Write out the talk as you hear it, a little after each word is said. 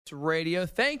Radio.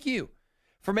 Thank you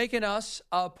for making us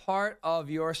a part of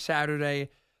your Saturday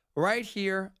right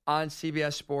here on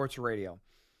CBS Sports Radio.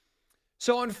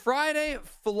 So on Friday,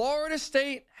 Florida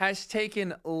State has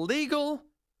taken legal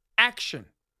action.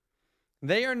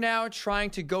 They are now trying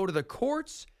to go to the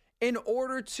courts in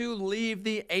order to leave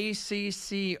the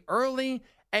ACC early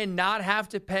and not have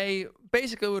to pay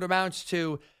basically what amounts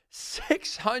to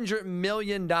 $600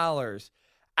 million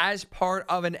as part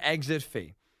of an exit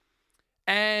fee.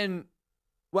 And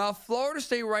while Florida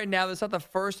State right now, that's not the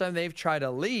first time they've tried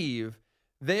to leave,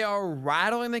 they are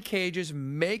rattling the cages,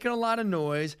 making a lot of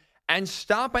noise, and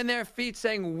stomping their feet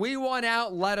saying, we want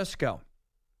out, let us go.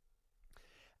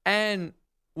 And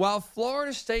while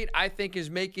Florida State, I think, is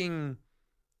making,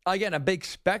 again, a big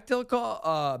spectacle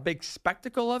of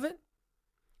it,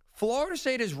 Florida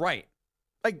State is right.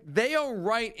 Like, they are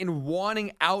right in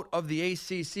wanting out of the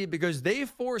ACC because they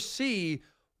foresee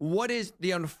what is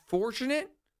the unfortunate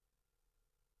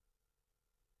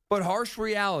but harsh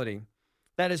reality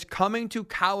that is coming to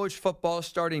college football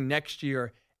starting next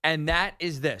year, and that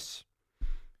is this.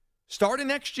 Starting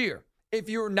next year, if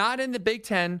you're not in the Big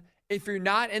Ten, if you're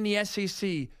not in the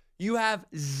SEC, you have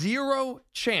zero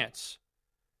chance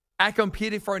at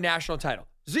competing for a national title.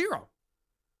 Zero.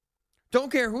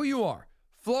 Don't care who you are.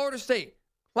 Florida State,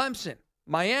 Clemson,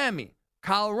 Miami,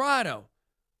 Colorado,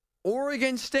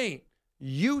 Oregon State,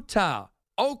 Utah,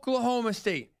 Oklahoma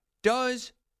State,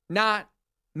 does not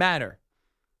matter.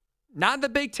 Not in the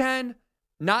Big Ten,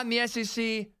 not in the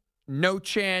SEC, no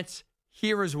chance.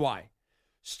 Here is why.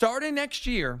 Starting next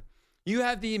year, you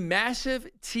have the massive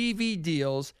TV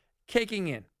deals kicking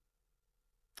in.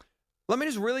 Let me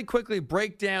just really quickly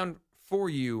break down for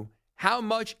you how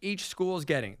much each school is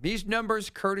getting. These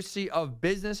numbers courtesy of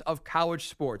Business of College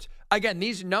Sports. Again,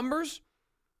 these numbers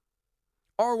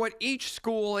are what each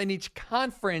school and each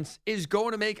conference is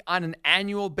going to make on an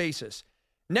annual basis.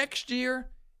 Next year,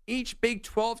 each Big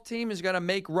 12 team is going to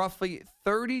make roughly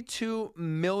 $32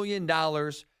 million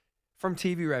from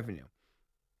TV revenue.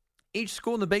 Each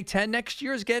school in the Big 10 next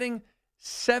year is getting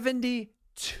 $72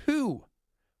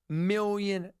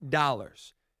 million.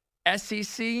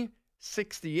 SEC,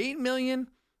 $68 million.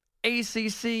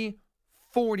 ACC,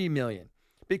 $40 million.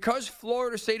 Because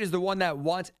Florida State is the one that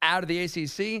wants out of the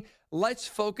ACC, let's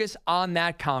focus on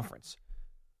that conference.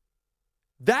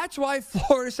 That's why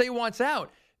Florida State wants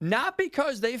out. Not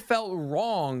because they felt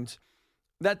wronged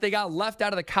that they got left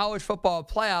out of the college football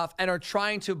playoff and are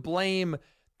trying to blame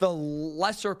the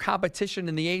lesser competition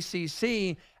in the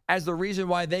ACC as the reason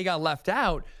why they got left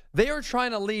out. They are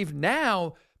trying to leave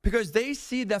now because they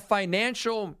see the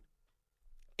financial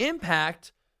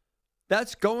impact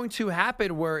that's going to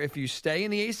happen where if you stay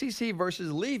in the ACC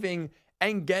versus leaving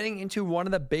and getting into one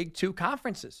of the big two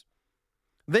conferences,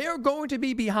 they are going to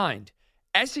be behind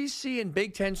SEC and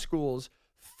Big Ten schools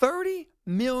 $30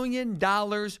 million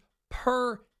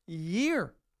per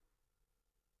year.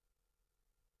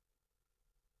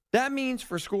 That means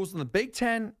for schools in the Big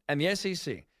Ten and the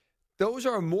SEC, those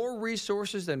are more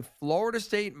resources than Florida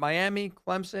State, Miami,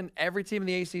 Clemson, every team in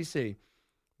the ACC.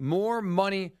 More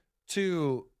money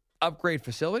to upgrade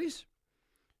facilities,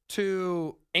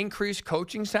 to increase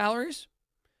coaching salaries,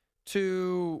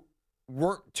 to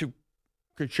work to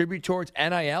contribute towards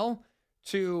NIL,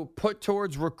 to put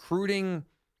towards recruiting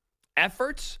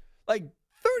efforts. Like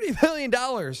 $30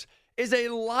 million is a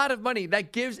lot of money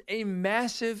that gives a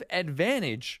massive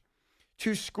advantage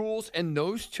to schools in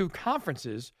those two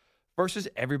conferences versus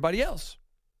everybody else.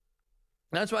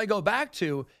 And that's why I go back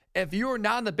to, if you are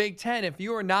not in the Big Ten, if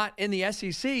you are not in the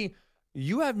SEC,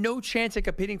 you have no chance at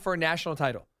competing for a national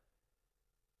title.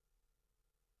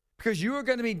 Because you are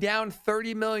going to be down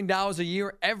 $30 million a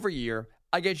year every year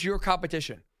against your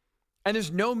competition. And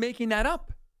there's no making that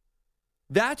up.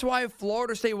 That's why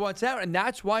Florida State wants out, and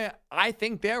that's why I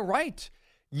think they're right.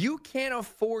 You can't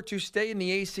afford to stay in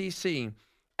the ACC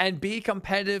and be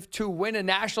competitive to win a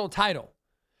national title.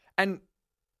 And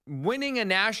winning a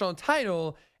national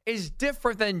title is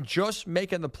different than just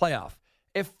making the playoff.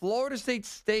 If Florida State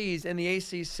stays in the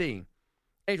ACC,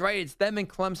 it's them and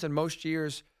Clemson most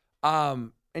years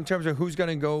in terms of who's going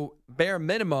to go bare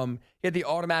minimum, get the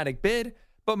automatic bid.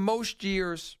 But most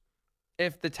years,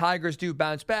 if the Tigers do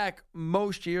bounce back,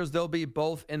 most years they'll be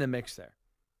both in the mix there.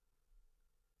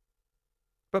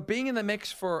 But being in the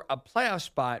mix for a playoff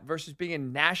spot versus being a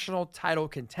national title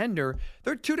contender,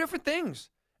 they're two different things.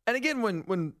 And again,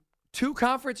 when two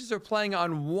conferences are playing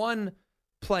on one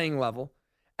playing level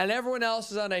and everyone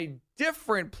else is on a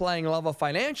different playing level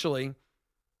financially,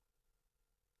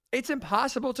 it's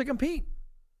impossible to compete.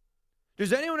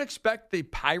 Does anyone expect the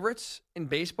Pirates in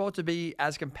baseball to be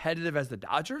as competitive as the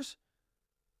Dodgers?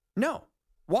 No.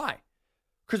 Why?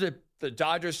 Because the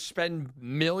Dodgers spend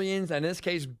millions, and in this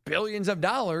case, billions of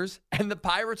dollars, and the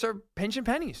Pirates are pinching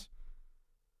pennies.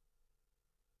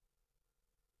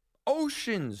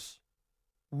 Oceans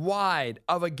wide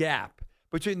of a gap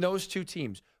between those two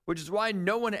teams, which is why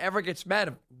no one ever gets mad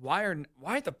of why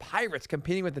are the Pirates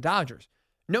competing with the Dodgers?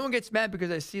 No one gets mad because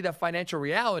they see the financial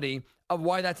reality of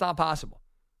why that's not possible.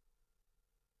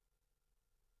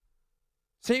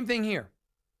 Same thing here.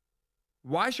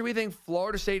 Why should we think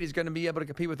Florida State is going to be able to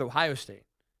compete with Ohio State,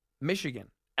 Michigan,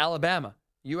 Alabama,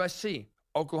 USC,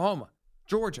 Oklahoma,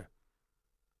 Georgia?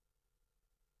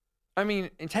 I mean,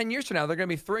 in 10 years from now, they're going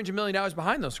to be $300 million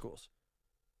behind those schools.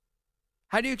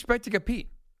 How do you expect to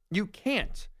compete? You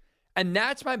can't. And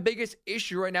that's my biggest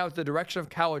issue right now with the direction of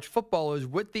college football is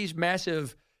with these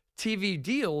massive TV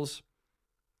deals,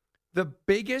 the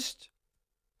biggest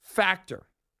factor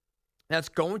that's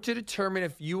going to determine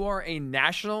if you are a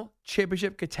national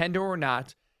championship contender or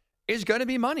not is going to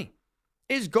be money.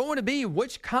 Is going to be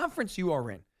which conference you are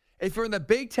in. If you're in the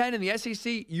Big Ten and the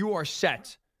SEC, you are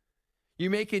set. You're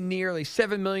making nearly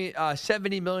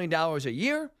 $70 million a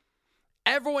year.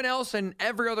 Everyone else in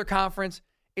every other conference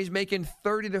is making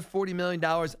 $30 to $40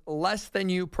 million less than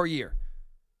you per year.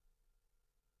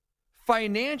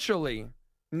 Financially,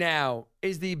 now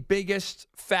is the biggest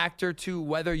factor to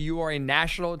whether you are a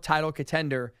national title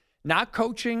contender. Not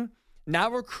coaching,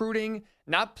 not recruiting,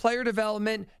 not player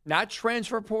development, not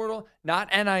transfer portal, not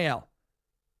NIL.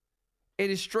 It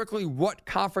is strictly what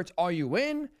conference are you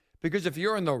in, because if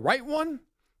you're in the right one,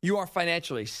 you are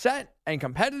financially set and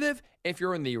competitive. If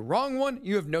you're in the wrong one,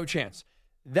 you have no chance.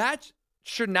 That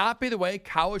should not be the way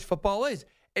college football is.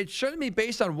 It shouldn't be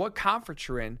based on what conference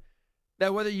you're in,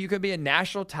 that whether you could be a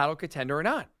national title contender or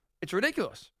not. It's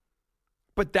ridiculous.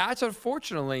 But that's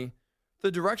unfortunately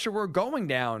the direction we're going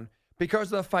down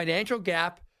because of the financial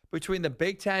gap between the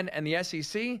Big Ten and the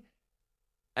SEC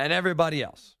and everybody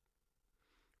else.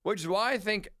 Which is why I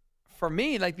think, for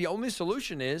me, like the only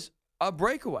solution is a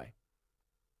breakaway.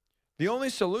 The only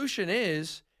solution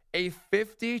is a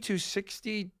 50 to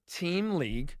 60 team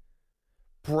league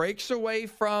breaks away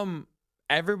from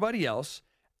everybody else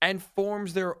and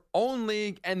forms their own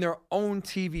league and their own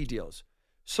TV deals.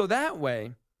 So that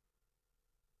way,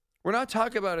 we're not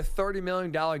talking about a $30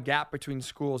 million gap between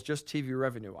schools just TV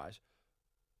revenue-wise.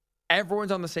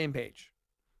 Everyone's on the same page.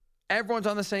 Everyone's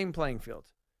on the same playing field.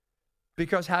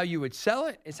 Because how you would sell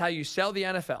it is how you sell the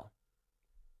NFL.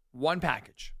 One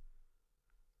package.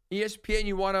 ESPN,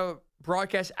 you want to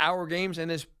broadcast our games in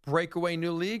this breakaway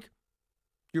new league,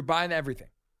 you're buying everything.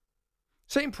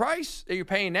 Same price that you're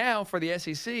paying now for the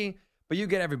SEC, but you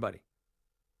get everybody.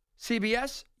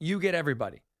 CBS, you get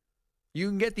everybody. You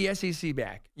can get the SEC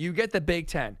back. You get the Big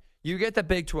Ten. You get the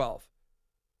Big 12.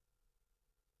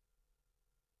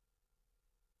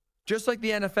 Just like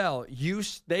the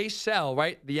NFL, they sell,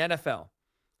 right, the NFL.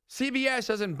 CBS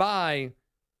doesn't buy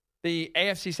the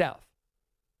AFC South.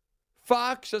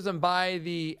 Fox doesn't buy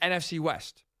the NFC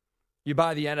West. You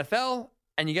buy the NFL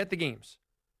and you get the games.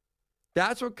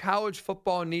 That's what college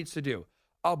football needs to do.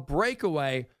 A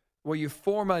breakaway where you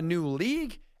form a new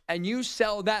league and you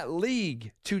sell that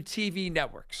league to TV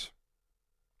networks.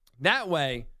 That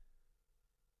way,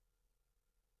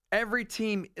 every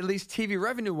team, at least TV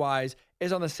revenue-wise,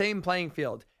 is on the same playing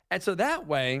field. And so that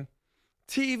way,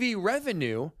 TV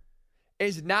revenue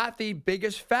is not the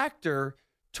biggest factor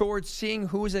towards seeing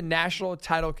who is a national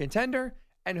title contender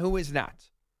and who is not.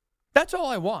 That's all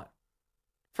I want.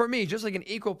 For me, just like an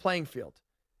equal playing field.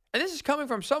 And this is coming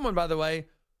from someone, by the way,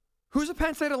 who's a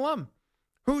Penn State alum,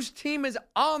 whose team is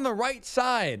on the right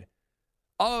side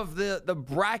of the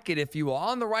bracket, if you will,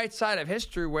 on the right side of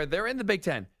history where they're in the Big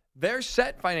Ten. They're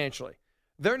set financially.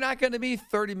 They're not going to be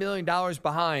 $30 million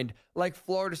behind like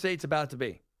Florida State's about to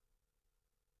be.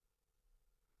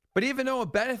 But even though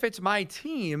it benefits my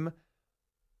team,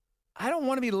 I don't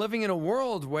want to be living in a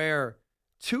world where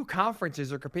two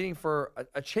conferences are competing for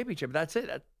a championship. That's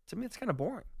it. To me, it's kind of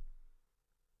boring.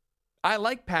 I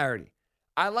like parity.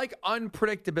 I like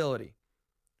unpredictability.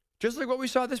 Just like what we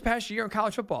saw this past year in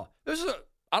college football. I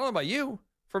don't know about you.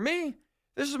 For me,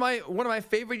 this is one of my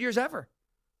favorite years ever.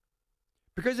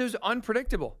 Because it was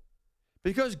unpredictable.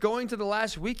 Because going to the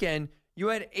last weekend, you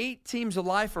had 8 teams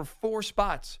alive for 4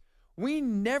 spots. We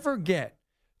never get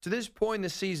to this point in the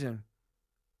season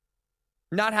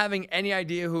not having any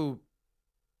idea who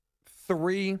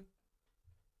 3,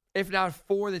 if not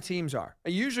 4 of the teams are.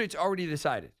 And usually it's already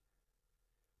decided.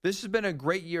 This has been a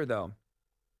great year, though,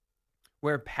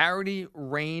 where parity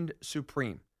reigned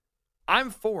supreme. I'm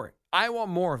for it. I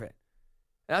want more of it.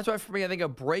 And that's why, for me, I think a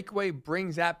breakaway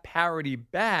brings that parity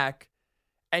back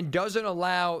and doesn't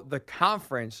allow the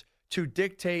conference to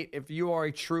dictate if you are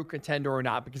a true contender or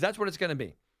not, because that's what it's going to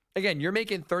be. Again, you're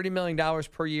making $30 million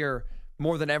per year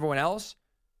more than everyone else.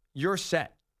 You're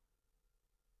set.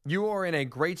 You are in a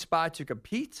great spot to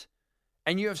compete,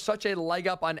 and you have such a leg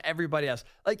up on everybody else.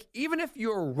 Like, even if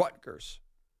you're Rutgers,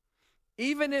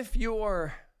 even if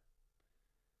you're,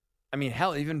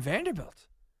 hell, even Vanderbilt.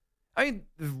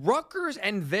 Rutgers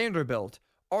and Vanderbilt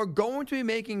are going to be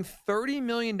making $30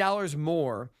 million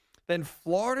more than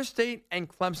Florida State and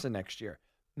Clemson next year.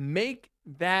 Make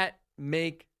that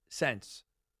make sense.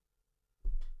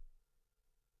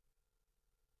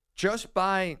 Just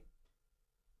by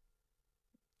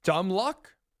dumb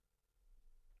luck,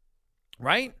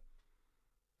 right?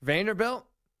 Vanderbilt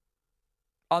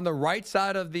on the right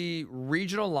side of the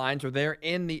regional lines, or they're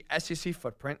in the SEC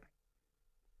footprint.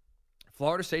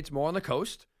 Florida State's more on the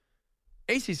coast,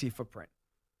 ACC footprint.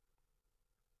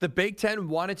 The Big Ten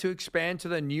wanted to expand to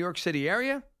the New York City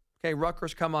area. Okay,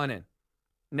 Rutgers, come on in.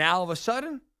 Now, all of a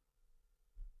sudden,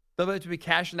 they'll have to be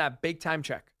cashing that big-time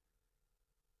check.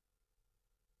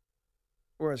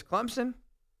 Whereas Clemson,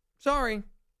 sorry.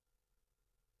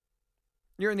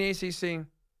 You're in the ACC.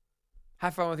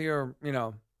 Have fun with your,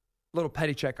 little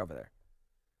petty check over there.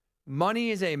 Money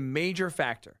is a major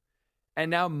factor. And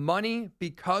now money,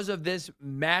 because of this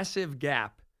massive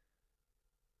gap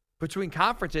between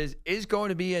conferences, is going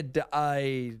to be a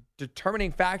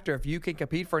determining factor if you can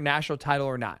compete for a national title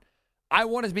or not. I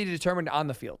want it to be determined on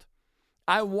the field.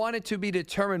 I want it to be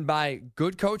determined by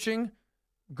good coaching,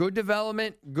 good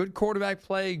development, good quarterback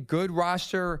play, good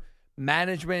roster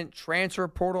management, transfer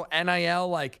portal, NIL,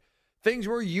 like things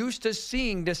we're used to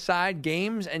seeing decide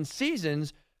games and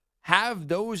seasons. Have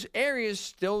those areas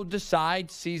still decide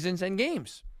seasons and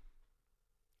games.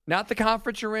 Not the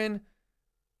conference you're in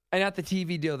and not the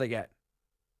TV deal they get.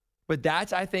 But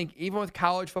that's, I think, even with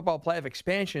college football playoff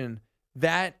expansion,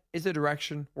 that is the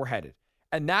direction we're headed.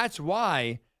 And that's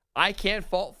why I can't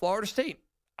fault Florida State.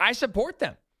 I support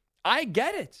them. I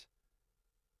get it.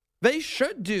 They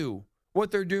should do what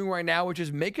they're doing right now, which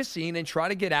is make a scene and try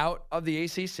to get out of the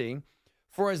ACC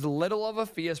for as little of a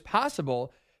fee as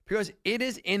possible, because it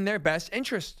is in their best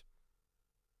interest.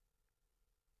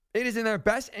 It is in their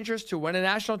best interest to win a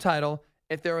national title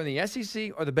if they're in the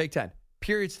SEC or the Big Ten.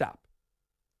 Period. Stop.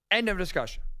 End of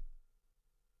discussion.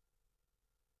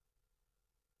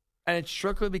 And it's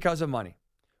strictly because of money,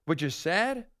 which is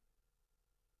sad,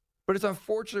 but it's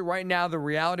unfortunately right now the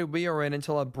reality we are in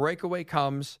until a breakaway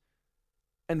comes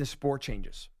and the sport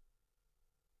changes.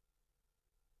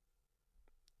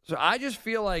 So I just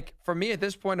feel like, for me at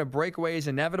this point, a breakaway is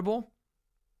inevitable.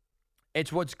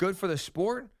 It's what's good for the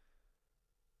sport.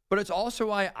 But it's also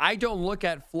why I don't look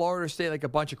at Florida State like a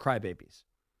bunch of crybabies.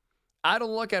 I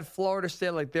don't look at Florida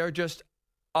State like they're just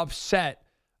upset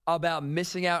about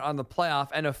missing out on the playoff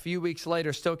and a few weeks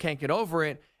later still can't get over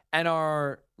it and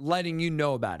are letting you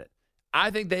know about it. I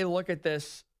think they look at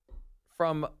this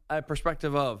from a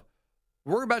perspective of,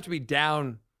 we're about to be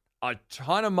down a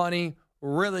ton of money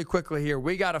really quickly here.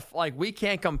 We got to, we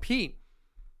can't compete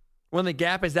when the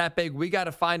gap is that big. We got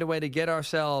to find a way to get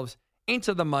ourselves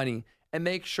into the money and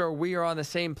make sure we are on the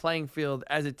same playing field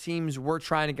as the teams we're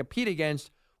trying to compete against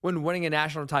when winning a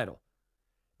national title.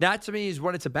 That, to me, is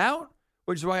what it's about,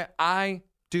 which is why I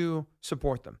do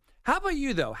support them. How about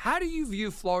you, though? How do you view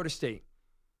Florida State?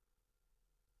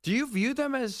 Do you view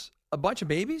them as a bunch of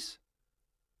babies?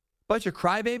 Bunch of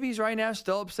crybabies right now,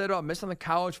 still upset about missing the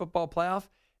college football playoff?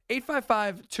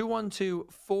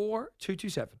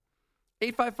 855-212-4227.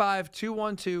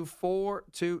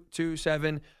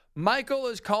 855-212-4227. Michael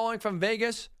is calling from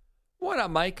Vegas. What up,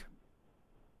 Mike?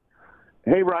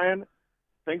 Hey, Ryan.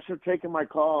 Thanks for taking my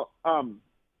call.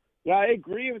 Yeah, I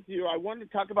agree with you. I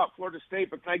wanted to talk about Florida State,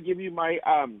 but can I give you my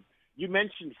you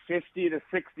mentioned 50 to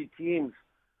 60 teams.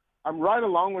 I'm right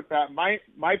along with that. My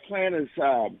plan is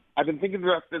I've been thinking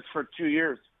about this for 2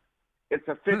 years. It's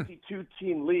a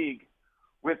 52-team league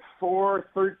with 4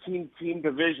 13-team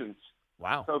divisions.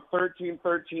 Wow. So 13,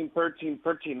 13, 13,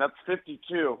 13. That's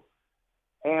 52.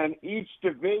 And each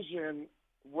division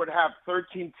would have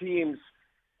 13 teams,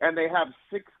 and they have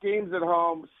 6 games at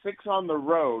home, 6 on the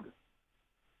road.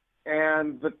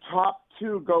 And the top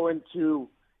 2 go into,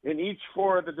 in each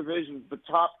 4 of the divisions, the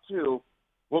top 2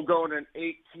 will go in an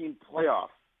 8-team playoff.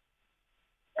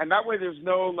 And that way there's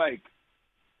no,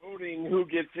 voting who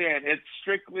gets in. It's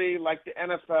strictly like the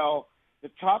NFL. The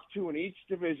top 2 in each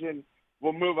division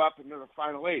will move up into the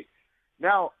final 8.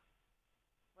 Now,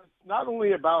 it's not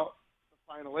only about the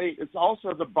final 8, it's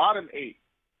also the bottom 8.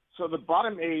 So the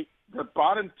bottom 8, the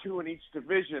bottom 2 in each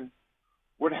division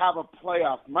would have a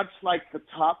playoff, much like the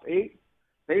top 8.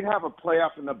 They'd have a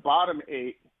playoff in the bottom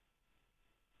 8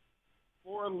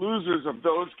 4 losers of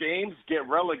those games get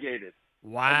relegated.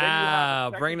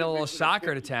 Wow, bringing a little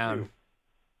soccer to town.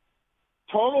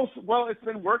 Total, well, it's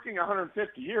been working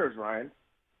 150 years, Ryan,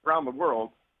 around the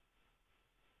world.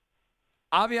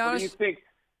 I'll be honest. What do you think?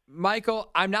 Michael,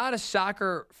 I'm not a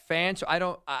soccer fan, so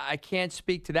I can't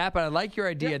speak to that, but I like your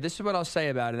idea. Yeah. This is what I'll say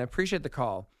about it, and I appreciate the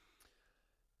call.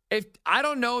 I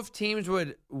don't know if teams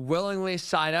would willingly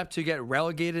sign up to get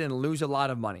relegated and lose a lot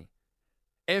of money.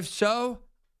 If so,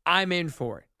 I'm in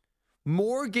for it.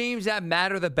 More games that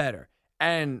matter, the better.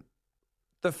 And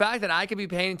the fact that I could be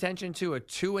paying attention to a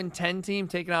 2-10 team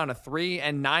taking on a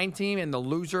 3-9 team and the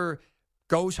loser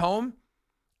goes home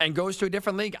and goes to a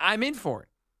different league, I'm in for it.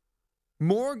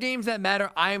 More games that matter,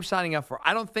 I am signing up for.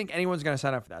 I don't think anyone's going to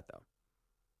sign up for that, though.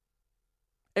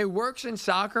 It works in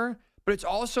soccer, but it's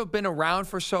also been around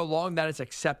for so long that it's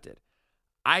accepted.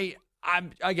 I'm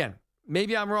again,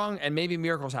 maybe I'm wrong, and maybe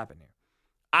miracles happen here.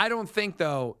 I don't think,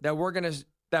 though, that we're gonna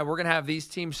have these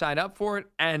teams sign up for it,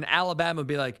 and Alabama would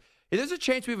be like, hey, there's a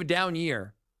chance we have a down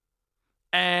year,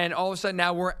 and all of a sudden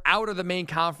now we're out of the main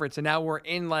conference, and now we're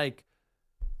in, like,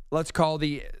 let's call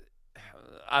the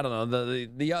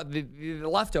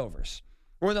leftovers.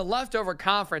 We're in the leftover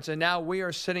conference, and now we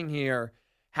are sitting here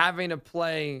having to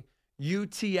play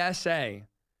UTSA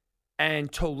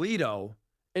and Toledo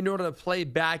in order to play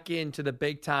back into the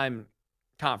big-time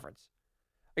conference.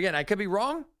 Again, I could be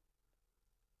wrong.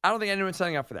 I don't think anyone's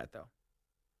signing up for that, though.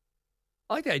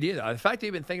 I like the idea, though. The fact that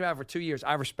you've been thinking about it for 2 years,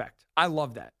 I respect. I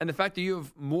love that. And the fact that you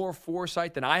have more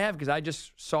foresight than I have, because I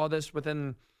just saw this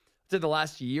within the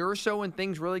last year or so when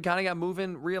things really kind of got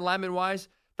moving realignment-wise.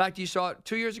 The fact you saw it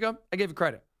 2 years ago, I give you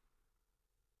credit.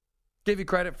 Give you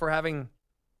credit for having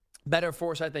better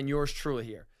foresight than yours truly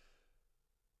here.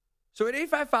 So at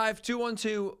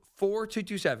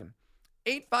 855-212-4227,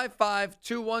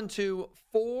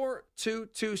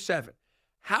 855-212-4227,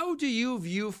 how do you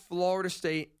view Florida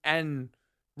State and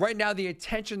right now the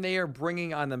attention they are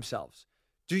bringing on themselves?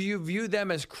 Do you view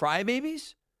them as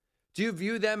crybabies? Do you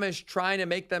view them as trying to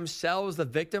make themselves the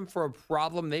victim for a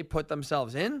problem they put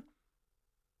themselves in?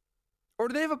 Or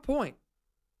do they have a point?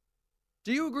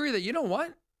 Do you agree that, you know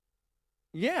what?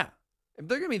 Yeah, if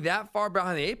they're going to be that far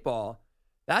behind the 8 ball,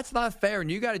 that's not fair,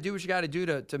 and you got to do what you got to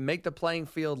do to make the playing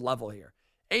field level here.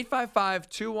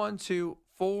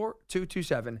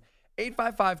 855-212-4227.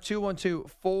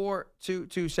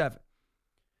 855-212-4227.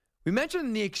 We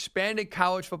mentioned the expanded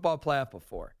college football playoff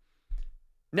before.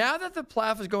 Now that the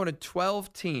playoff is going to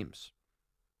 12 teams,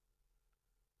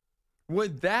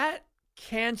 would that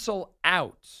cancel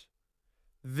out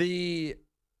the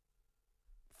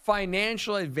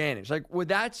financial advantage? Like, would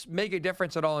that make a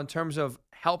difference at all in terms of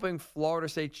helping Florida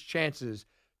State's chances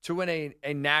to win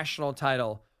a national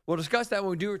title? We'll discuss that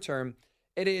when we do return.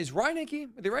 It is Ryan Hickey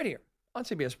with you right here on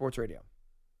CBS Sports Radio.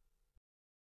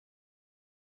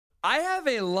 I have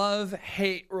a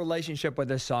love-hate relationship with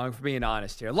this song, for being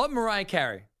honest here. Love Mariah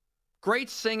Carey. Great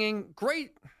singing.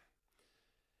 Great.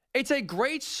 It's a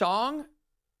great song,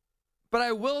 but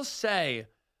I will say,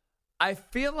 I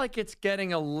feel like it's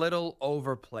getting a little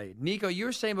overplayed. Nico, you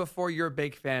were saying before you're a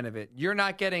big fan of it. You're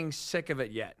not getting sick of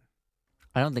it yet.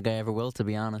 I don't think I ever will, to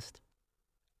be honest.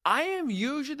 I am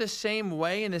usually the same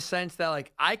way in the sense that,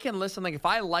 like, I can listen, like, if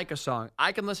I like a song,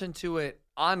 I can listen to it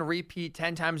on repeat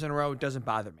 10 times in a row. It doesn't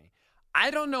bother me. I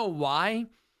don't know why.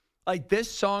 Like, this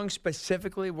song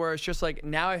specifically, where it's just like,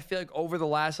 now I feel like over the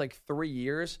last, like, 3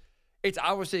 years, it's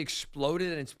obviously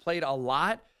exploded and it's played a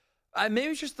lot.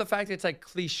 Maybe it's just the fact that it's, like,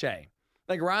 cliche.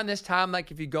 Like, around this time, like,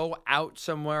 if you go out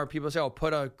somewhere, people say, oh,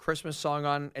 put a Christmas song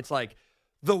on. It's like,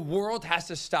 the world has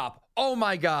to stop. Oh,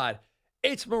 my God.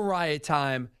 It's Mariah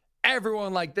time.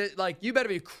 Everyone, like, you better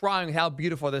be crying with how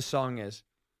beautiful this song is.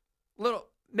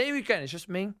 Maybe, again, it's just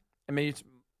me. And maybe it's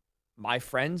my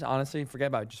friends, honestly. Forget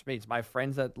about it, just me. It's my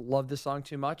friends that love this song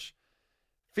too much.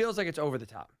 Feels like it's over the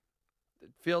top.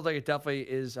 It feels like it definitely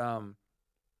is over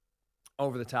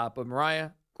the top. But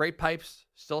Mariah, great pipes,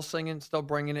 still singing, still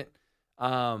bringing it.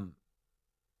 And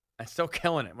still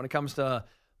killing it when it comes to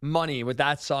money with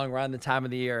that song around the time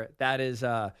of the year. That is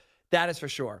for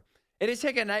sure. It is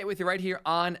Hick at Night with you right here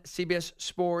on CBS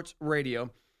Sports Radio.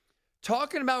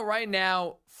 Talking about right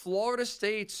now Florida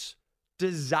State's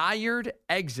desired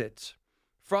exit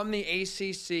from the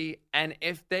ACC, and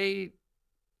if they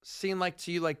seem like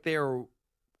to you like they're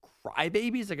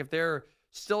crybabies, like if they're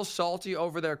still salty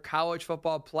over their college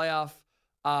football playoff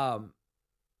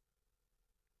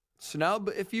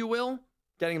snub, if you will,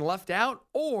 getting left out,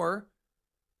 or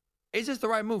is this the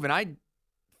right move? And I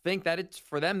think that it's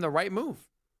for them the right move.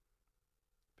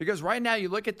 Because right now you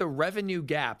look at the revenue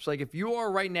gaps. Like if you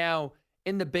are right now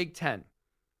in the Big Ten,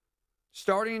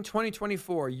 starting in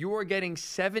 2024, you are getting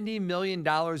 $70 million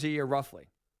a year roughly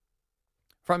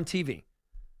from TV.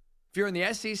 If you're in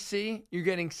the SEC, you're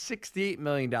getting $68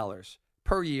 million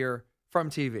per year from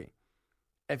TV.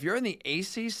 If you're in the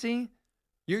ACC,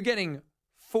 you're getting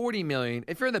 $40 million.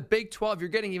 If you're in the Big 12, you're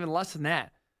getting even less than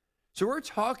that. So we're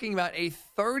talking about a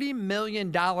 $30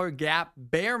 million gap,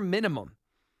 bare minimum,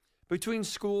 between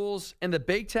schools in the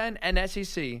Big 10 and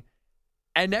SEC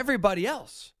and everybody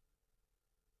else.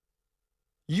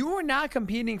 You are not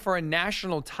competing for a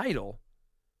national title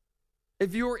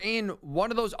if you're in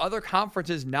one of those other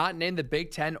conferences not named the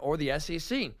Big 10 or the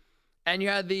SEC. And you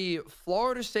had the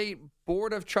Florida State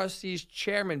Board of Trustees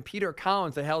chairman, Peter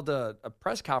Collins, that held a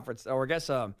press conference, or I guess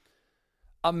a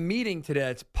meeting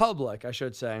today. It's public, I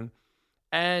should say.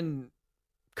 And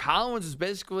Collins is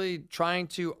basically trying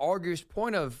to argue his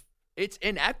point of it's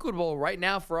inequitable right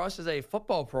now for us as a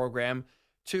football program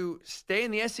to stay in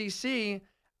the SEC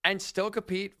and still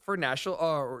compete for national,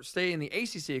 or stay in the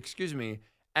ACC,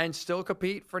 and still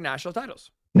compete for national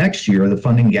titles. Next year, the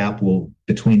funding gap will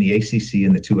between the ACC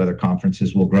and the two other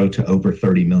conferences will grow to over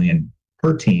 $30 million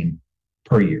per team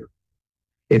per year.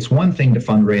 It's one thing to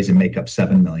fundraise and make up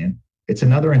 $7 million. It's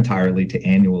another entirely to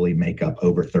annually make up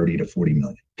over $30 to $40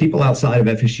 million. People outside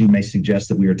of FSU may suggest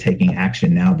that we are taking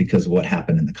action now because of what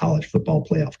happened in the College Football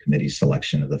Playoff Committee's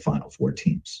selection of the final four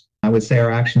teams. I would say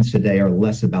our actions today are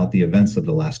less about the events of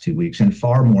the last 2 weeks and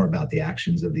far more about the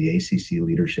actions of the ACC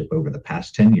leadership over the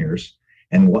past 10 years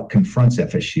and what confronts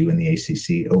FSU and the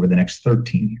ACC over the next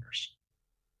 13 years.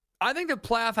 I think the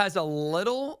playoff has a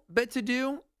little bit to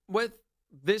do with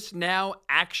this now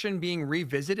action being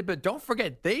revisited, but don't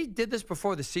forget, they did this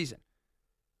before the season.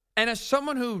 And as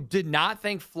someone who did not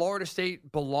think Florida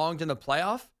State belonged in the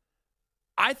playoff,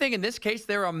 I think in this case,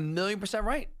 they're 1,000,000%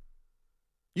 right.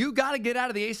 You got to get out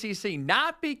of the ACC,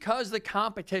 not because of the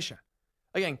competition.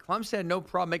 Again, Clemson had no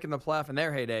problem making the playoff in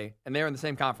their heyday, and they're in the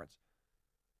same conference.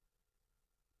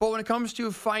 But when it comes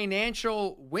to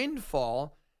financial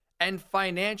windfall and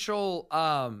financial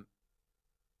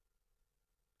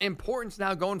importance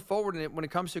now going forward when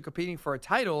it comes to competing for a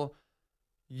title,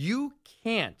 you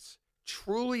can't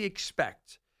truly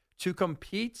expect to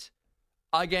compete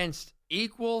against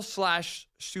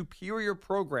equal/superior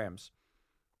programs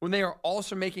when they are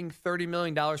also making $30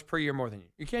 million per year more than you.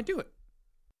 You can't do it.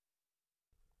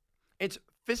 It's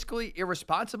fiscally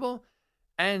irresponsible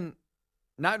and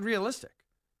not realistic.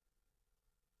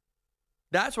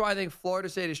 That's why I think Florida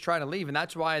State is trying to leave, and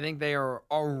that's why I think they are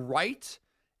right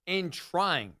in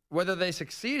trying. Whether they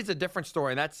succeed is a different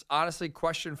story, and that's honestly a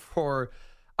question for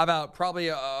about probably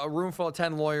a room full of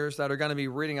 10 lawyers that are going to be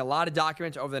reading a lot of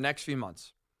documents over the next few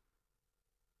months.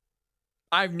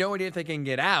 I have no idea if they can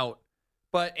get out,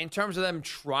 but in terms of them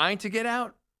trying to get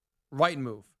out, right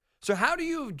move. So how do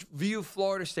you view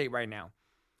Florida State right now?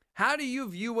 How do you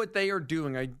view what they are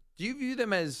doing? Do you view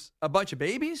them as a bunch of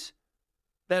babies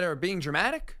that are being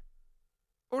dramatic?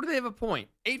 Or do they have a point?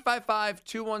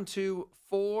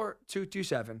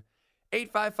 855-212-4227.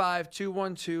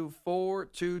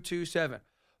 855-212-4227.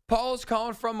 Paul's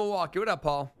calling from Milwaukee. What up,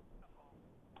 Paul?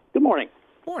 Good morning.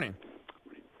 Morning.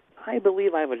 I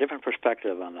believe I have a different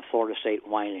perspective on the Florida State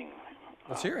whining.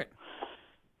 Let's hear it.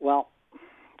 Well,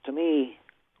 to me,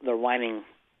 their whining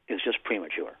is just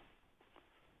premature.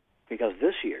 Because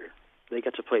this year, they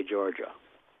get to play Georgia.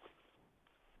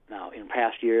 Now, in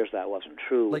past years, that wasn't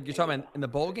true. Like you're talking in the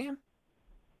bowl game?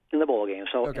 In the bowl game.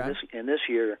 So okay. in this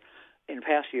year, in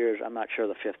past years, I'm not sure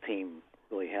the fifth team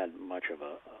really had much of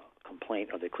a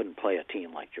complaint, or they couldn't play a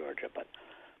team like Georgia. But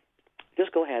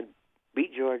just go ahead,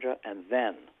 beat Georgia, and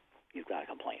then you've got a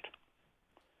complaint.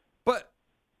 But,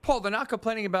 Paul, they're not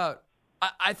complaining about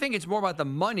 – I think it's more about the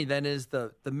money than is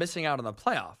the missing out on the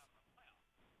playoff.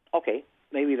 Okay,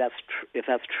 maybe if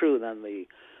that's true, then the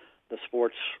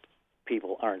sports –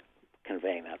 people aren't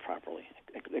conveying that properly,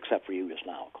 except for you just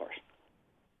now, of course.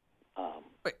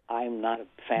 I'm not a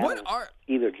fan of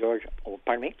either Georgia. Oh,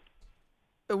 pardon me?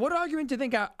 What argument do you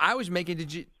think I was making?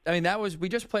 We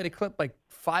just played a clip like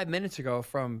 5 minutes ago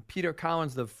from Peter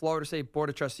Collins, the Florida State Board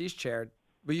of Trustees chair.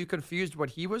 Were you confused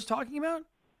what he was talking about?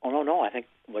 Oh, no. I think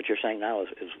what you're saying now is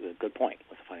a good point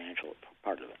with the financial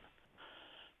part of it.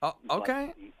 Oh,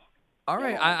 okay. All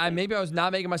right, maybe I was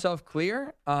not making myself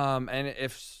clear, and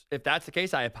if that's the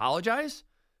case, I apologize.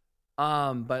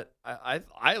 But I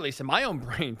at least in my own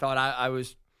brain, thought I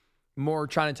was more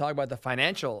trying to talk about the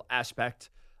financial aspect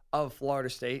of Florida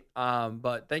State.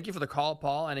 But thank you for the call,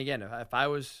 Paul. And again, if I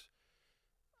was,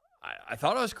 I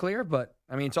thought I was clear, but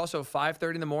I mean, it's also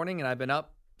 5:30 in the morning, and I've been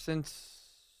up since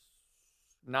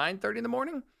 9:30 in the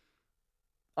morning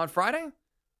on Friday.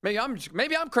 Maybe I'm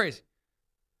crazy.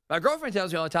 My girlfriend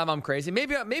tells me all the time I'm crazy.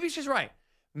 Maybe she's right.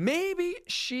 Maybe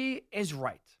she is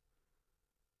right.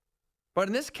 But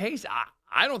in this case,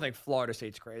 I don't think Florida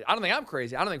State's crazy. I don't think I'm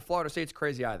crazy. I don't think Florida State's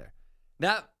crazy either.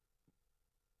 That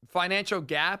financial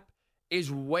gap is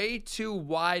way too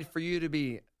wide for you to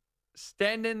be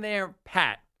standing there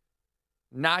pat,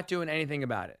 not doing anything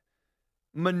about it.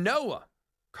 Manoa,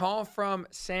 call from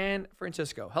San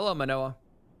Francisco. Hello, Manoa.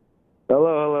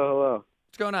 Hello.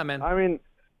 What's going on, man? I mean,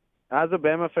 as a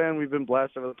Bama fan, we've been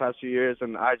blessed over the past few years,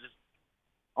 and I just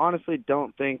honestly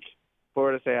don't think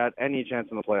Florida State had any chance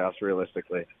in the playoffs,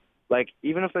 realistically. Like,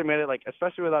 even if they made it, like,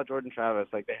 especially without Jordan Travis,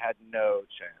 like, they had no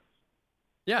chance.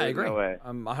 Yeah, There's I agree. No way.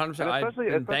 I'm 100%. I've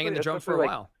been banging the drum for a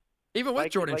while. Even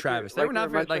with Jordan Travis, they were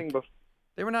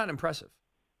not impressive.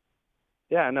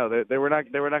 Yeah, no, they were not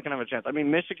going to have a chance. I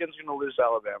mean, Michigan's going to lose to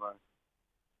Alabama,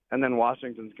 and then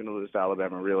Washington's going to lose to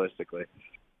Alabama, realistically.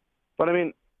 But I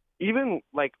mean, even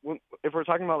like if we're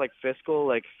talking about like fiscal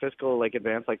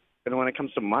advance, like, and when it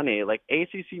comes to money, like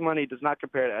ACC money does not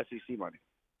compare to SEC money.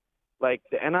 Like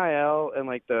the NIL and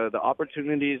like the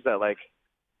opportunities that like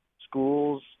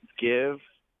schools give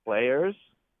players,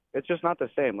 it's just not the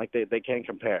same. Like they can't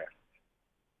compare.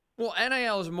 Well,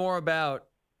 NIL is more about.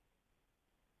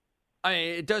 I mean,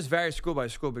 it does vary school by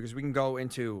school because we can go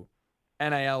into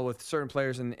NIL with certain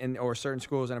players in or certain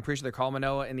schools, and I'm pretty sure they call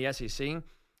Manoa in the SEC.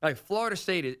 Like Florida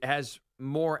State has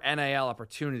more NIL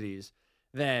opportunities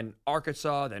than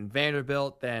Arkansas, than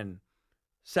Vanderbilt, than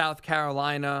South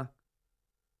Carolina.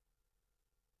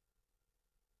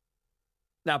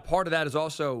 Now, part of that is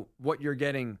also what you're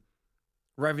getting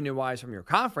revenue-wise from your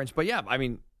conference. But yeah, I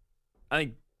mean, I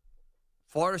think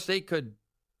Florida State could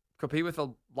compete with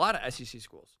a lot of SEC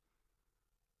schools.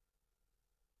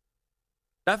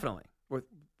 Definitely,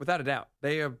 without a doubt.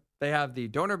 They have the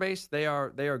donor base. They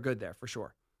are good there for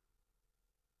sure.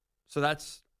 So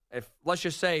let's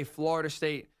just say Florida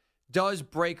State does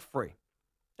break free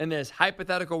in this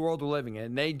hypothetical world we're living in,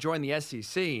 and they join the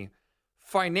SEC,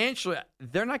 financially,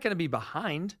 they're not going to be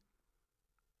behind.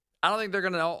 I don't think they're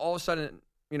going to all of a sudden,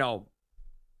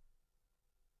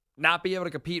 not be able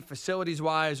to compete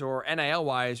facilities-wise or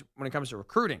NIL-wise when it comes to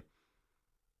recruiting.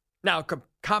 Now,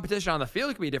 competition on the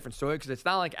field could be a different story because it's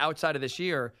not like outside of this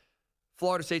year,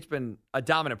 Florida State's been a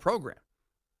dominant program.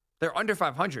 They're under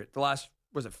 500 the last,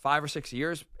 5 or 6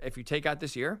 years if you take out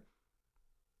this year?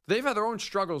 They've had their own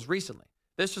struggles recently.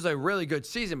 This was a really good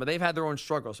season, but they've had their own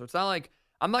struggles. So it's not like,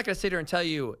 I'm not going to sit here and tell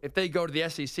you if they go to the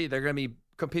SEC, they're going to be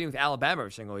competing with Alabama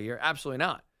every single year. Absolutely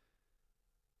not.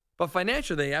 But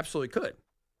financially, they absolutely could.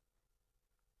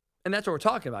 And that's what we're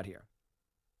talking about here.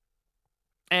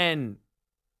 And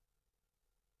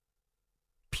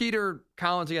Peter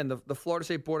Collins, again, the Florida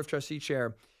State Board of Trustee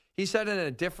chair, he said in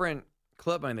a different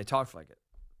clip, they talked for like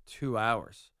 2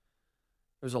 hours.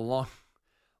 It was a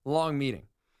long meeting.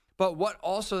 But what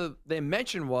also they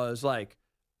mentioned was like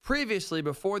previously,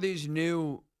 before these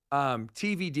new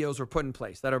TV deals were put in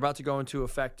place that are about to go into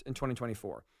effect in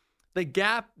 2024, the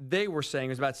gap they were saying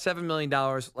was about $7 million,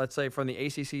 let's say, from the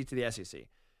ACC to the SEC.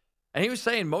 And he was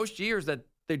saying most years that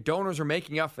the donors are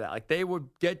making up for that. Like they would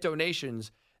get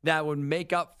donations that would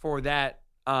make up for that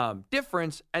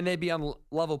difference, and they'd be on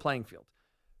level playing field.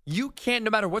 You can't,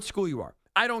 no matter what school you are.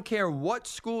 I don't care what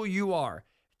school you are.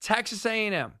 Texas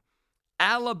A&M,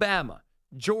 Alabama,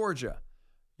 Georgia.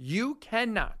 You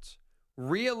cannot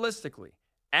realistically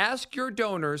ask your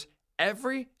donors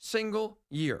every single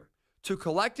year to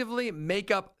collectively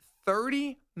make up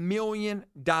 $30 million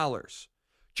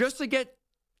just to get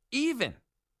even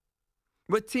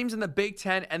with teams in the Big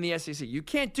Ten and the SEC. You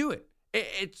can't do it.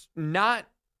 It's not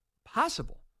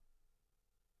possible.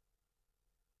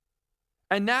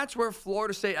 And that's where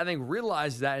Florida State, I think,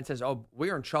 realizes that and says, oh,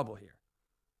 we're in trouble here.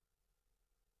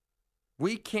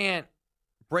 We can't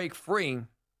break free,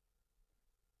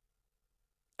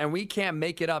 and we can't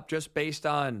make it up just based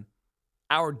on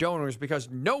our donors because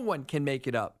no one can make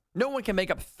it up. No one can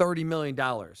make up $30 million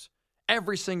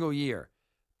every single year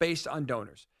based on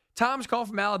donors. Tom's calling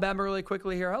from Alabama really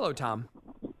quickly here. Hello, Tom.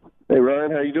 Hey,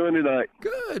 Ryan. How you doing tonight?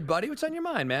 Good, buddy. What's on your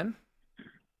mind, man?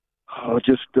 Oh,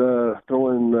 just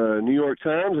throwing New York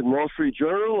Times and Wall Street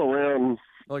Journal around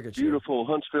beautiful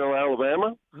Huntsville,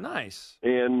 Alabama. Nice.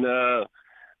 And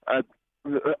I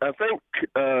think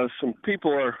some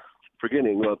people are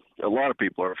forgetting, well, a lot of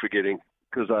people are forgetting,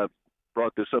 because I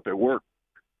brought this up at work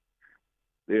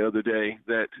the other day,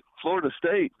 that Florida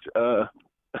State,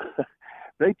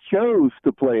 they chose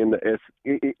to play in the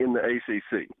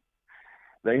ACC.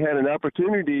 They had an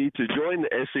opportunity to join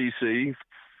the SEC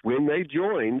when they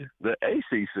joined the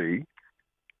ACC,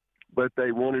 but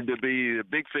they wanted to be a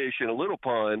big fish in a little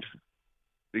pond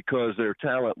because their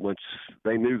talent, once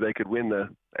they knew they could win the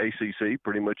ACC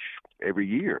pretty much every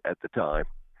year at the time,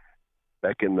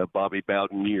 back in the Bobby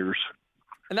Bowden years.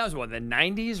 And that was what, the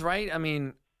 90s, right? I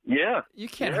mean, yeah, you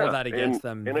can't hold that against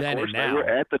them and then of course and now. They were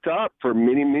at the top for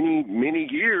many, many, many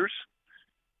years,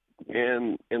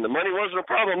 and the money wasn't a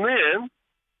problem then.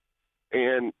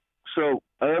 And so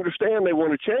I understand they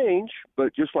want to change,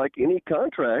 but just like any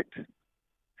contract,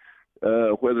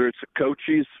 whether it's a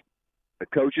coach's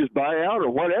buyout or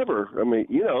whatever, I mean,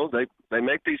 you know, they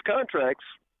make these contracts.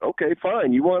 Okay,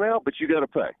 fine, you want out, but you got to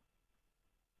pay.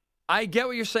 I get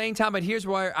what you're saying, Tom, but here's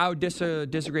where I would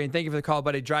disagree. And thank you for the call,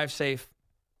 buddy. Drive safe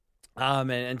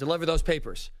and deliver those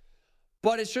papers.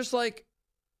 But it's just like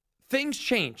things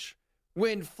change.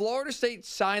 When Florida State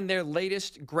signed their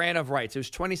latest grant of rights, it was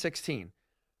 2016.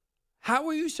 How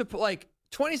were you like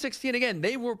 2016 again?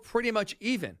 They were pretty much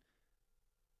even.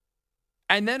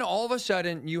 And then all of a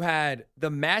sudden, you had the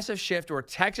massive shift where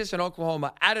Texas and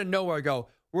Oklahoma out of nowhere go,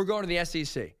 we're going to the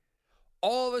SEC.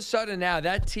 All of a sudden now,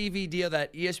 that TV deal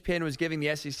that ESPN was giving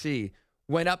the SEC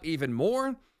went up even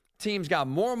more. Teams got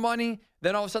more money.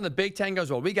 Then all of a sudden, the Big Ten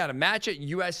goes, well, we got to match it.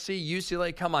 USC,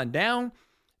 UCLA, come on down.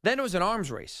 Then it was an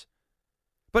arms race.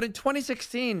 But in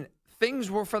 2016,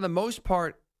 things were, for the most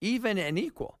part, even and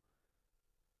equal.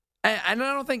 And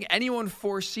I don't think anyone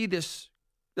foresaw this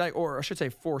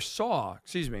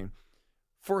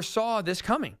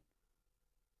coming.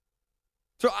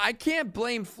 So I can't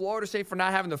blame Florida State for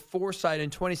not having the foresight in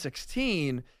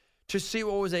 2016 to see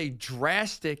what was a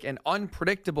drastic and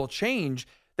unpredictable change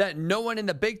that no one in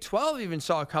the Big 12 even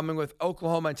saw coming with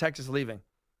Oklahoma and Texas leaving.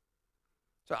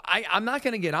 So I'm not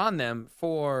going to get on them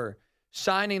for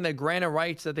signing the grant of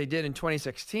rights that they did in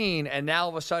 2016 and now all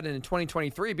of a sudden in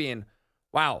 2023 being,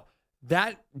 wow,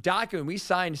 that document we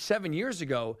signed 7 years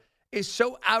ago is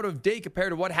so out of date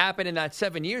compared to what happened in that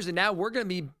 7 years, and now we're going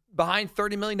to be behind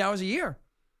 $30 million a year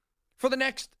for the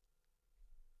next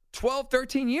 12,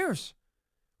 13 years.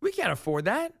 We can't afford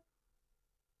that.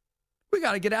 We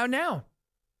got to get out now.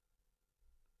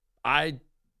 I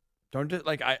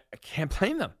can't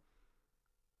blame them.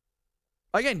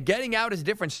 Again, getting out is a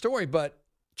different story, but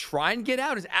try and get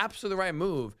out is absolutely the right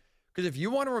move. Because if you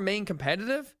want to remain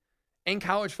competitive in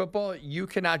college football, you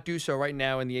cannot do so right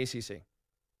now in the ACC.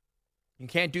 You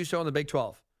can't do so in the Big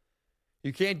 12.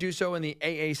 You can't do so in the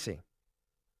AAC.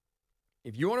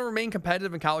 If you want to remain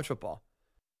competitive in college football,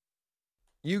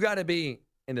 you got to be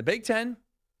in the Big 10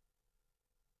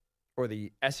 or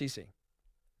the SEC.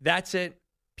 That's it.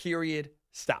 Period.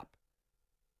 Stop.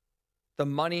 The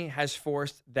money has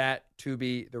forced that to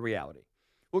be the reality.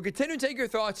 We'll continue to take your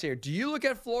thoughts here. Do you look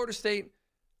at Florida State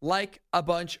like a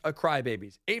bunch of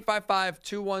crybabies?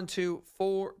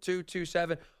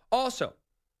 855-212-4227. Also,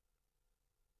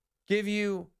 give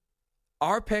you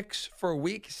our picks for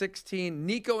Week 16.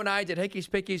 Nico and I did Hickey's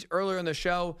Pickies earlier in the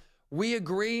show. We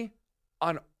agree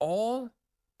on all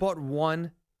but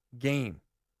one game,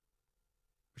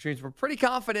 which means we're pretty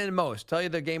confident in most. Tell you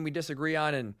the game we disagree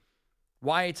on and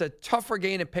why it's a tougher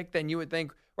game to pick than you would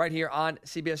think right here on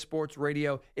CBS Sports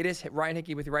Radio. It is Ryan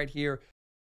Hickey with you right here.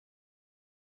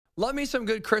 Love me some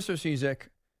good Christmas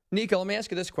music. Nico, let me ask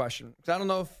you this question, because I don't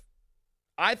know if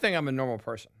I think I'm a normal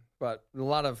person, but a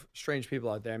lot of strange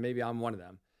people out there. Maybe I'm one of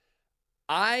them.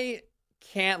 I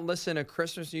can't listen to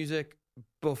Christmas music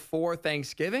before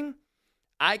Thanksgiving.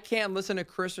 I can't listen to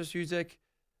Christmas music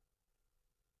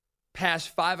past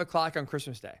 5 o'clock on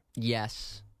Christmas Day.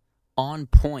 Yes. On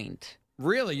point.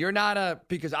 Really? You're not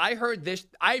because I heard this.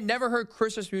 I've never heard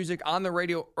Christmas music on the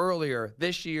radio earlier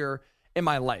this year in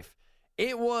my life.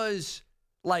 It was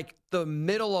like the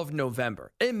middle of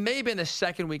November. It may have been the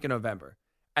second week of November.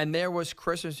 And there was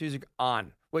Christmas music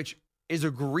on, which is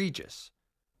egregious.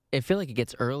 I feel like it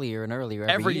gets earlier and earlier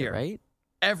every year, right?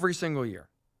 Every single year.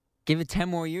 Give it 10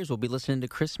 more years, we'll be listening to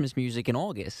Christmas music in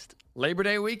August. Labor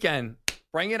Day weekend.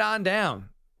 Bring it on down.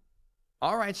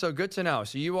 All right, so good to know.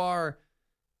 So you are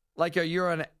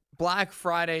you're on Black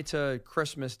Friday to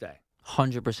Christmas Day.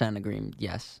 100% agreement,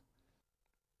 yes.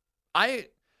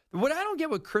 What I don't get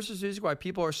with Christmas music, why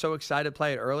people are so excited to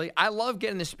play it early, I love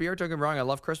getting the spirit, don't get me wrong, I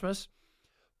love Christmas.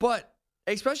 But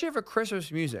especially for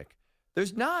Christmas music,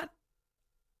 there's not,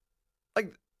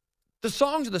 like, the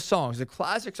songs are the songs. The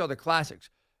classics are the classics.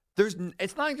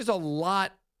 It's not like there's a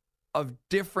lot of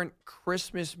different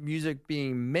Christmas music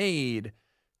being made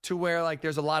to where, like,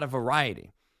 there's a lot of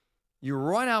variety. You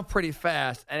run out pretty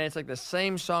fast, and it's like the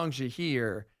same songs you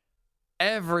hear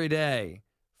every day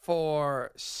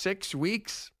for 6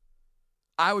 weeks.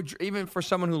 I would, even for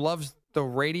someone who loves the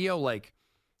radio, like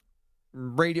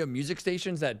radio music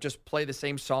stations that just play the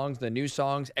same songs, the new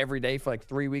songs every day for like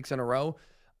 3 weeks in a row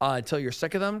until you're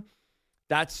sick of them.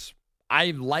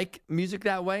 I like music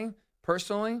that way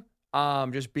personally.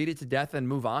 Just beat it to death and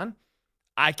move on.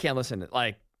 I can't listen to it.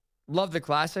 Like, love the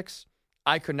classics.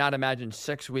 I could not imagine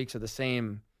 6 weeks of the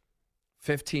same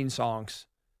 15 songs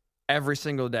every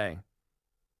single day.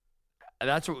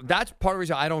 That's part of the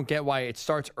reason I don't get why it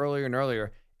starts earlier and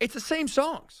earlier. It's the same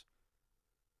songs.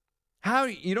 How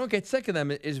you don't get sick of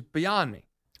them is beyond me.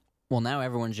 Well, now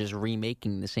everyone's just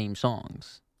remaking the same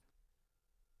songs.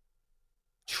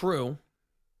 True.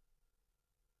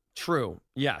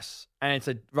 Yes. And it's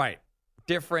a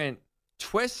different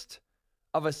twist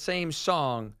of a same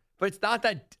song, but it's not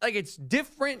that, like, it's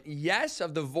different, yes,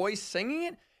 of the voice singing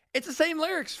it. It's the same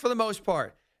lyrics for the most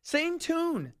part. Same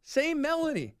tune, same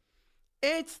melody.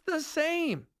 It's the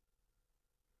same.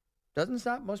 Doesn't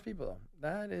stop most people,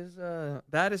 though.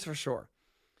 That is for sure.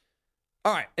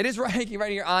 All right, it is ranking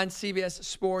right here on CBS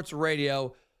Sports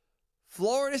Radio.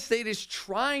 Florida State is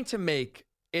trying to make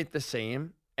it the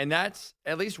same, and that's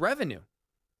at least revenue.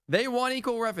 They want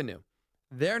equal revenue.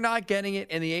 They're not getting it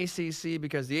in the ACC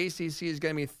because the ACC is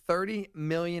going to be $30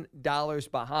 million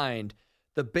behind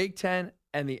the Big Ten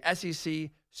and the SEC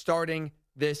starting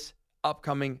this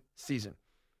upcoming season.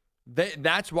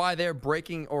 That's why they're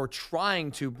breaking or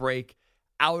trying to break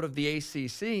out of the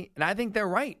ACC, and I think they're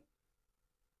right.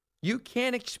 You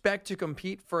can't expect to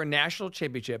compete for a national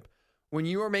championship when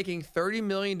you are making $30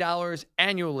 million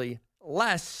annually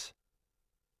less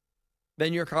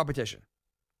than your competition.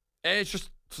 It's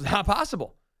not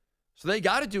possible. So they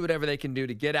got to do whatever they can do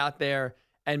to get out there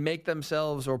and make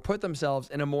themselves or put themselves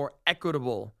in a more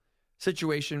equitable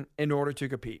situation in order to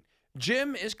compete.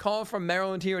 Jim is calling from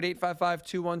Maryland here at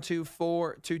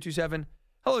 855-212-4227.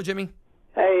 Hello, Jimmy.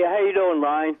 Hey, how you doing,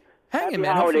 Ryan? Hanging, Happy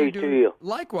man. holidays to you.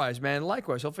 Likewise, man.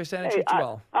 Likewise. Hopefully Santa treats you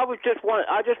well. I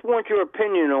just want your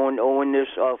opinion on this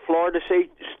Florida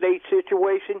State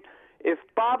situation. If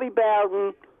Bobby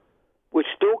Bowden was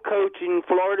still coaching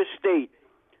Florida State,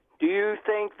 do you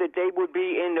think that they would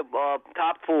be in the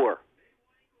top four?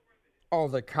 Oh,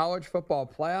 the college football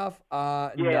playoff?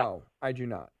 Yeah. No, I do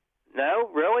not. No,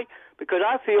 really? Because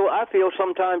I feel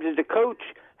sometimes that the coach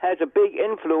has a big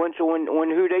influence on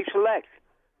who they select.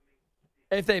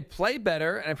 If they play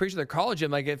better, and I appreciate their college,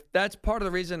 like if that's part of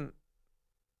the reason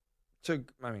I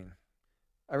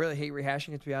really hate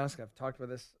rehashing it, to be honest. I've talked about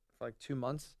this for like 2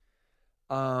 months.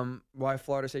 Why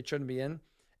Florida State shouldn't be in.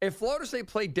 If Florida State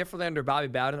played differently under Bobby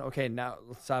Bowden, okay, now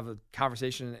let's have a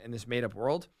conversation in this made-up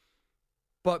world.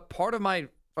 But part of my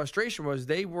frustration was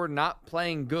they were not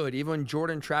playing good, even when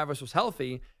Jordan Travis was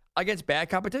healthy, against bad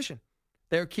competition.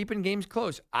 They were keeping games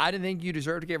close. I didn't think you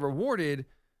deserved to get rewarded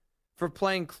for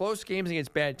playing close games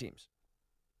against bad teams.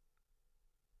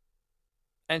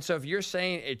 And so if you're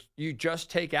saying you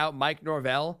just take out Mike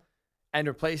Norvell and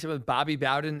replace him with Bobby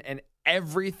Bowden and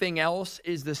everything else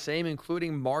is the same,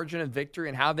 including margin of victory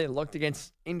and how they looked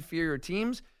against inferior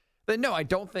teams, then no, I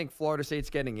don't think Florida State's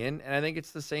getting in, and I think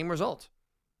it's the same result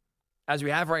as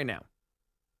we have right now.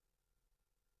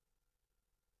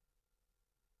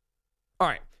 All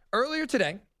right. Earlier in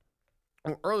the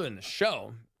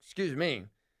show, we had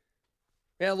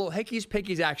a little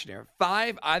hickeys-pickeys action here.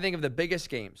 5, I think, of the biggest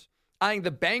games. I think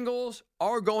the Bengals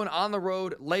are going on the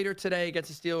road later today against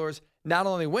the Steelers, not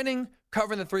only winning,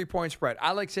 covering the 3-point spread.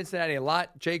 I like Cincinnati a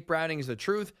lot. Jake Browning is the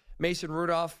truth. Mason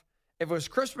Rudolph. If it was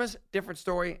Christmas, different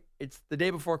story. It's the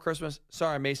day before Christmas.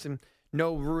 Sorry, Mason.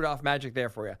 No Rudolph magic there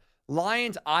for you.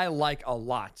 Lions, I like a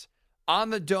lot. On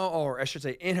the dome, or I should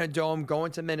say in a dome,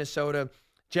 going to Minnesota.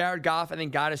 Jared Goff, I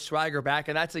think, got his swagger back,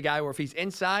 and that's a guy where if he's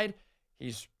inside,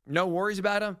 he's no worries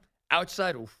about him.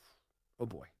 Outside, oof, oh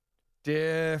boy,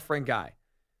 different guy.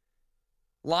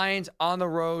 Lions on the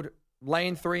road,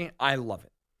 laying 3, I love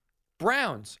it.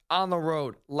 Browns on the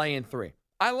road, laying 3,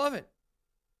 I love it.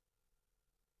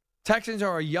 Texans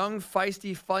are a young,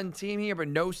 feisty, fun team here, but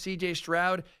no C.J.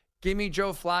 Stroud. Give me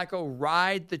Joe Flacco.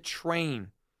 Ride the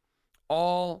train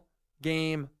all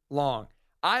game long.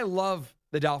 I love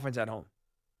the Dolphins at home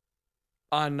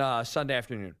on Sunday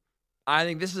afternoon. I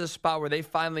think this is a spot where they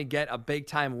finally get a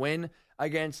big-time win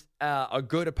against a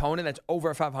good opponent that's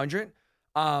over 500,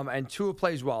 and Tua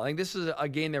plays well. I think this is a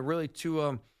game that really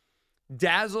Tua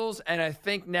dazzles, and I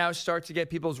think now starts to get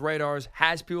people's radars,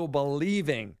 has people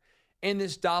believing in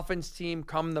this Dolphins team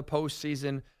come the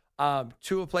postseason.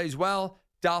 Tua plays well.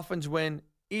 Dolphins win,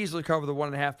 easily cover the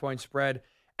 1.5-point spread.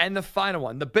 And the final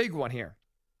one, the big one here,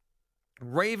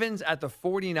 Ravens at the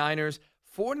 49ers.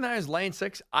 49ers laying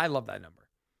 6, I love that number.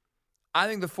 I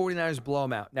think the 49ers blow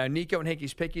them out. Now, Nico and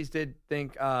Hickeys Pickeys did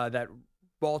think that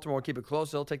Baltimore would keep it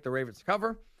close. They'll take the Ravens to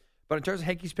cover. But in terms of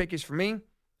Hickeys Pickeys for me,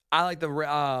 I like the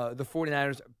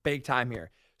 49ers big time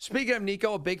here. Speaking of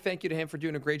Nico, a big thank you to him for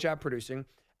doing a great job producing.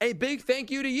 A big thank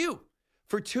you to you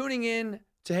for tuning in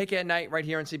to Hick at Night right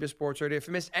here on CBS Sports Radio. If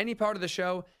you missed any part of the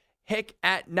show, Hick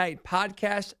at Night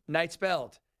podcast, night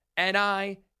spelled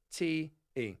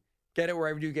N-I-T-E. Get it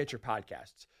wherever you get your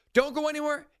podcasts. Don't go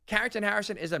anywhere. Carrington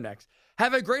Harrison is up next.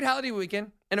 Have a great holiday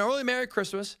weekend, an early Merry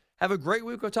Christmas. Have a great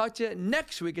week. We'll talk to you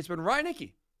next week. It's been Ryan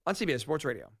Hickey on CBS Sports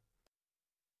Radio.